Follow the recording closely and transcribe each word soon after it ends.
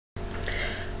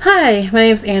Hi, my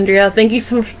name is Andrea. Thank you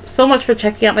so much for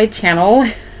checking out my channel.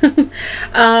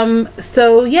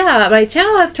 So yeah, my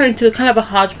channel has turned into kind of a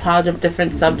hodgepodge of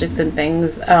different subjects and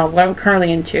things. What I'm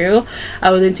currently into, I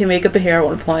was into makeup and hair at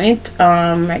one point.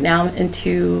 Right now I'm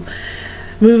into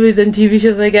movies and TV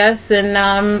shows, I guess.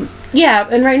 And yeah,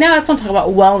 and right now I just want to talk about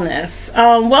wellness.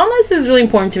 Wellness is really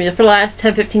important to me. For the last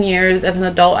 10-15 years as an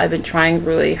adult, I've been trying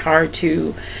really hard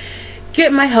to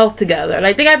get my health together. And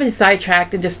I think I've been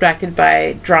sidetracked and distracted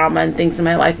by drama and things in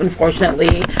my life,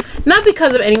 unfortunately. Not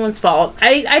because of anyone's fault.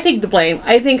 I take the blame.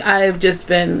 I think I've just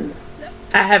been,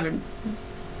 I haven't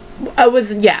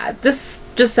really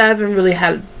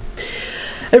had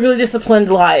a really disciplined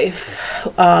life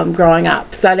growing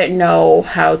up. So I didn't know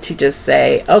how to just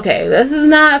say, okay, this is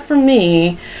not for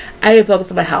me. I need to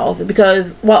focus on my health,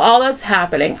 because while all that's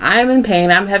happening, I'm in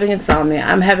pain. I'm having insomnia.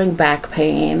 I'm having back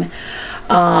pain.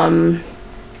 I'm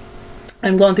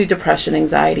going through depression,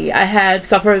 anxiety. I had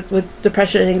suffered with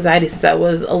depression and anxiety since I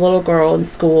was a little girl in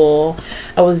school.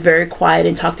 I was very quiet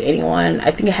and talked to anyone.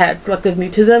 I think I had selective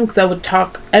mutism because I would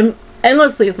talk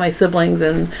endlessly with my siblings,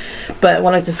 but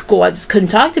when I went to school, I just couldn't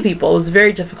talk to people. It was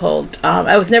very difficult.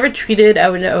 I was never treated. I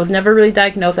was never really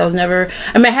diagnosed. I mean,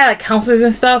 I had like counselors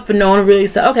and stuff, but no one really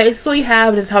said, okay, this is what you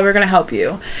have, this is how we're going to help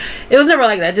you. It was never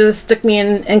like that. They just stuck me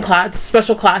in class,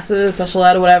 special classes, special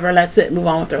ed or whatever, and that's it, move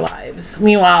on with their lives.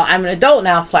 Meanwhile, I'm an adult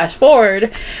now, flash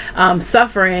forward,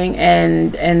 suffering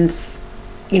and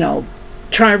you know,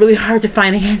 trying really hard to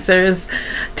find answers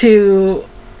to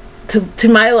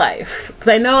my life, because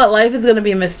I know that life is going to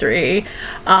be a mystery,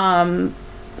 and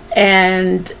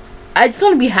I just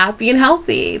want to be happy and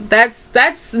healthy.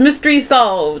 That's mystery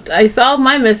solved. I solved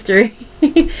my mystery.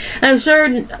 I'm sure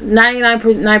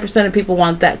 99% of people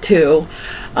want that too.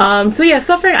 So yeah,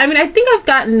 suffering, I mean, I think I've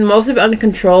gotten most of it under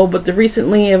control, but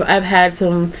recently I've had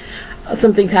some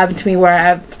things happen to me where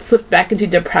I've slipped back into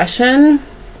depression,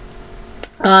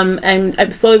 and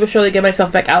I'm slowly but surely getting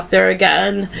myself back out there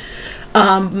again.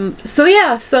 So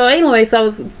yeah, so anyways, I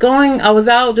was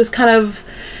out just kind of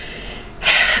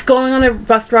going on a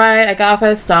bus ride. I got off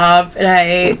at a stop, and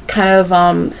I kind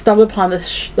of stumbled upon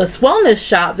this wellness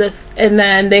shop. And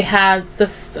then they had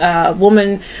this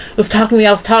woman was talking to me.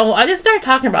 I just started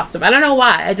talking about stuff. I don't know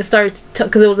why. I just started,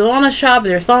 because it was a wellness shop.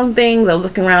 They were selling things. I was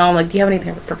looking around like, do you have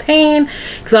anything for pain?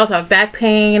 Because I also have back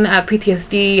pain. I have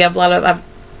PTSD. I have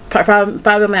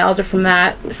fibromyalgia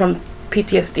from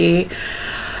PTSD.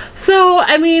 So,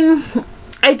 I mean,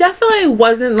 I definitely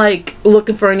wasn't like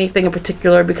looking for anything in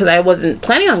particular, because I wasn't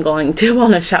planning on going to a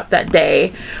wellness shop that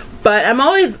day. But I'm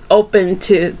always open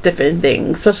to different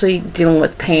things, especially dealing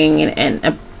with pain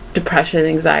and depression and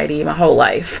anxiety my whole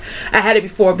life. I had it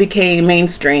before it became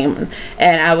mainstream,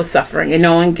 and I was suffering, and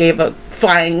no one gave a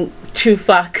flying two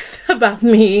fucks about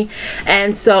me.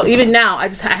 And so even now, I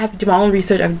have to do my own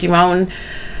research. I have to do my own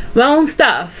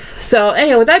stuff. So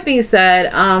anyway, with that being said,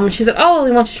 she said, oh, why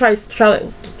don't you try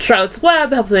Charlotte's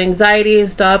Web, helps with anxiety and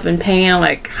stuff and pain. I'm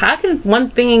like, how can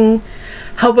one thing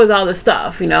help with all this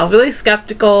stuff? You know, really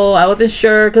skeptical. I wasn't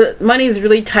sure, because money is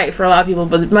really tight for a lot of people,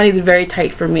 but money is very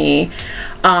tight for me.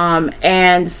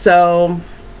 And so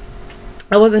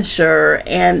I wasn't sure,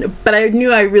 but I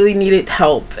knew I really needed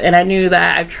help, and I knew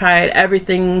that I've tried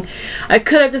everything I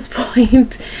could at this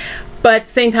point. But at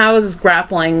the same time, I was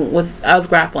grappling with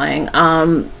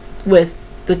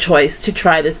the choice to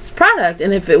try this product,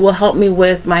 and if it will help me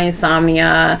with my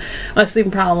insomnia, my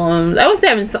sleeping problems. I wouldn't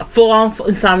say I'm full-on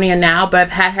insomnia now, but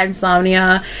I've had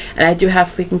insomnia, and I do have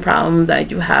sleeping problems. I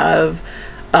do have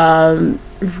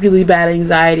really bad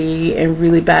anxiety and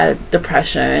really bad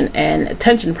depression and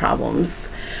attention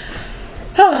problems.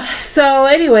 So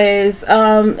anyways,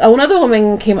 another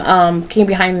woman came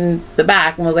behind the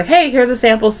back and was like, hey, here's a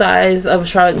sample size of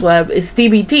Charlotte's Web. It's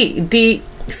CBD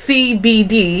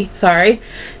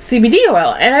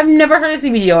oil, and I've never heard of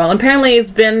CBD oil. Apparently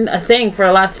it's been a thing for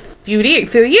the last few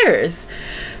years.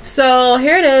 So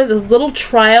here it is, a little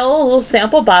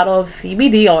sample bottle of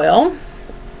CBD oil.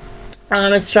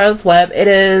 It's Charlotte's Web. It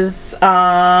is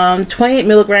 28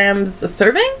 milligrams a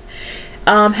serving.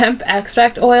 Hemp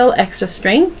extract oil, extra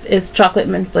strength. It's chocolate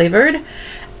mint flavored.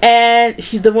 And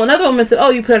another woman said, oh,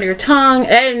 you put it on your tongue.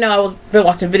 And I didn't know. I was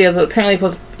watching videos. But apparently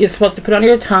you're supposed to put it on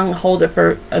your tongue, hold it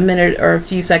for a minute or a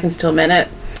few seconds to a minute.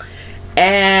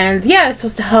 And yeah, it's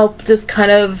supposed to help just kind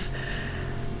of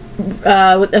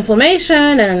with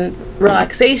inflammation and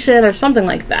relaxation or something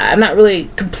like that. I'm not really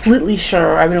completely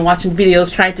sure. I've been watching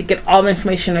videos trying to get all the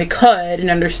information I could and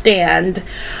understand.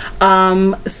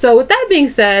 So with that being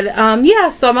said, yeah,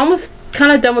 so I'm almost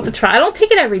kind of done with the trial. I don't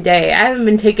take it every day. I haven't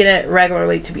been taking it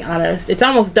regularly, to be honest. It's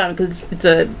almost done because it's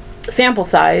a sample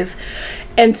size,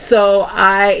 And so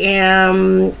I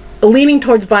am leaning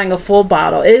towards buying a full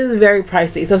bottle. It is very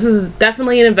pricey, so this is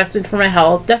definitely an investment for my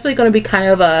health. Definitely going to be kind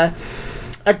of a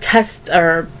test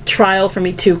or trial for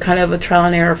me too, kind of a trial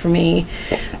and error for me.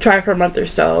 Try for a month or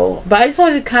so. But I just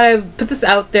wanted to kind of put this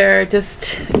out there,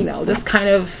 just, you know, just kind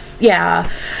of, yeah.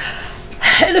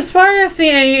 And as far as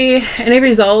seeing any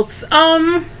results, partly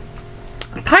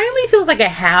feels like I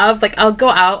have. Like, I'll go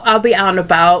out, I'll be out and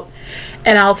about,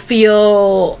 and I'll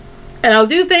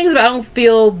do things, but I don't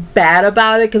feel bad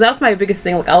about it, because that's my biggest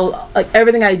thing. Like,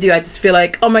 everything I do, I just feel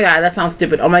like, oh my god, that sounds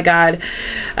stupid. Oh my god,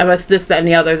 I must this, that, and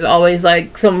the other. There's always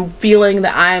like some feeling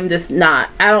that I'm just not,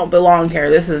 I don't belong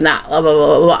here. This is not blah blah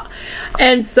blah blah.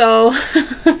 And so,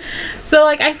 so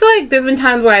like, I feel like there's been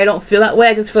times where I don't feel that way.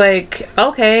 I just feel like,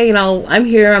 okay, you know, I'm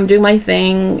here, I'm doing my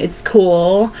thing, it's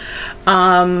cool.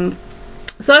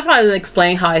 So that's probably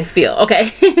explain how I feel.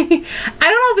 Okay. I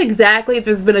don't know if exactly if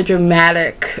there's been a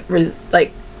dramatic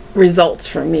results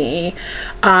for me.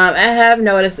 I have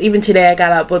noticed even today I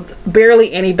got up with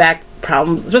barely any back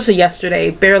problems, especially yesterday,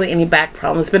 barely any back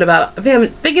problems. It's been about, I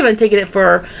think I've been taking it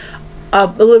for a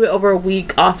little bit over a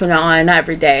week, off and on, not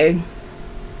every day.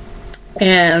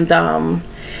 And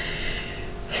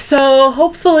so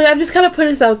hopefully, I'm just kind of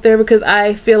putting this out there because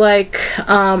I feel like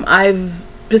I've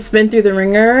just been through the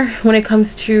ringer when it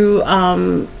comes to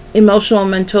emotional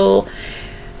and mental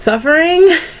suffering.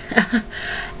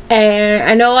 And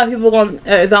I know a lot of people on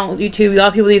YouTube, a lot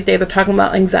of people these days are talking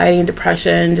about anxiety and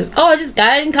depression. Just, oh, I just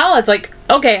got it in college. Like,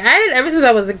 okay, I had it ever since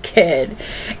I was a kid.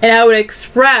 And I would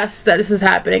express that this is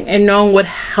happening and no one would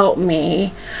help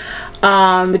me.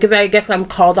 Because I guess I'm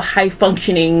called a high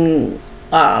functioning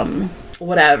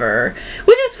whatever,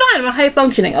 which is fine. I'm high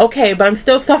functioning, okay, but I'm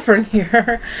still suffering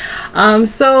here.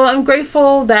 So I'm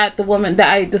grateful that this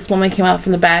woman came out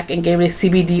from the back and gave me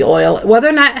CBD oil. Whether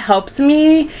or not it helps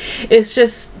me, it's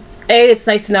just, it's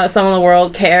nice to know that someone in the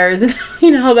world cares, and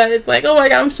you know, that it's like, oh my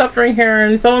god, I'm suffering here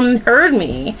and someone heard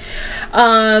me.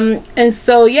 And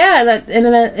so yeah, that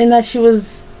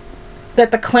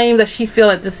the claim that she feel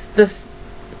that this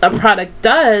a product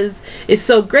does is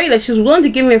so great that she was willing to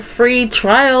give me a free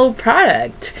trial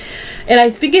product, and I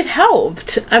think it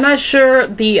helped. I'm not sure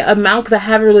the amount because I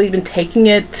haven't really been taking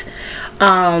it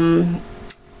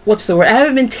what's the word, I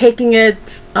haven't been taking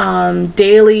it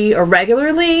daily or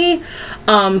regularly,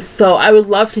 so I would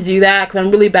love to do that because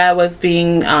I'm really bad with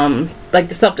being like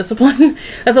the self-discipline.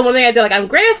 That's the one thing I do. Like, I'm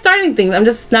great at starting things, I'm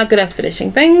just not good at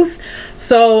finishing things.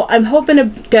 So I'm hoping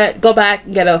to go back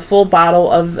and get a full bottle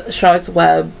of Charlotte's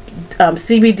Web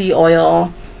CBD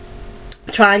oil,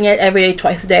 trying it every day,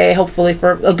 twice a day, hopefully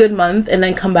for a good month, and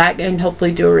then come back and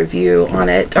hopefully do a review on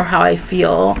it or how I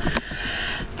feel.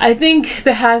 I think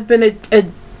there have been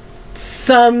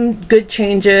some good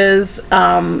changes.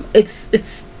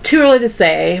 It's too early to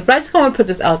say, but I just want to put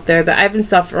this out there that I've been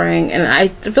suffering, and I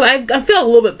feel a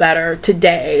little bit better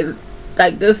today.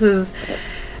 Like, this is,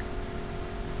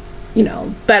 you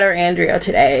know, better Andrea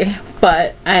today.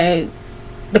 But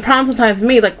the problem sometimes for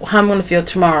me, like, how I'm going to feel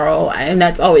tomorrow, and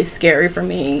that's always scary for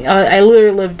me. I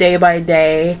literally live day by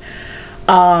day,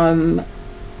 kind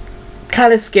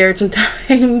of scared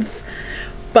sometimes.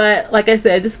 But like I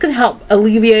said, this can help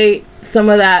alleviate some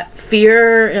of that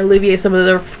fear and alleviate some of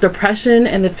the depression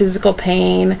and the physical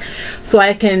pain, so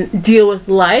I can deal with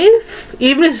life,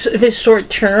 even if it's short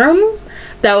term.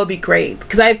 That would be great,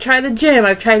 because I've tried the gym,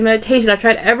 I've tried meditation, I've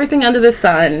tried everything under the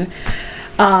sun.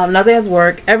 Nothing has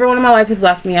worked. Everyone in my life has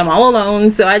left me. I'm all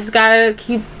alone, so I just gotta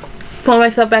keep pulling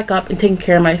myself back up and taking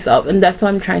care of myself, and that's what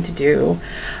I'm trying to do.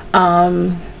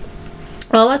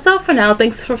 Well, that's all for now.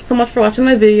 Thanks so much for watching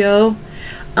my video.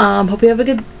 Hope you have a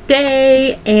good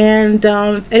day, and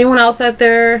if anyone else out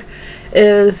there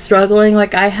is struggling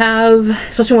like I have,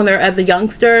 especially when they're as a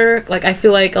youngster, like, I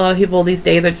feel like a lot of people these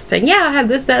days are just saying, yeah, I have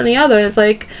this, that, and the other, and it's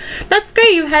like, that's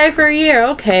great, you've had it for a year.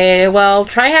 Okay, well,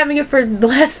 try having it for the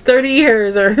last 30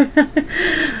 years or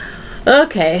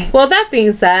okay. Well, that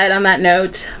being said, on that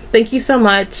note, thank you so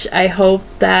much. I hope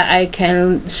that I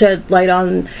can shed light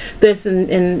on this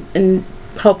and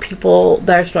help people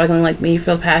that are struggling like me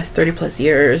for the past 30+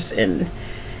 years, and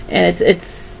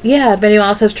it's yeah, if anyone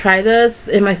else has tried this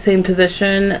in my same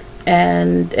position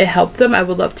and it helped them, I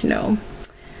would love to know.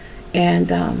 And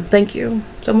thank you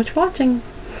so much for watching.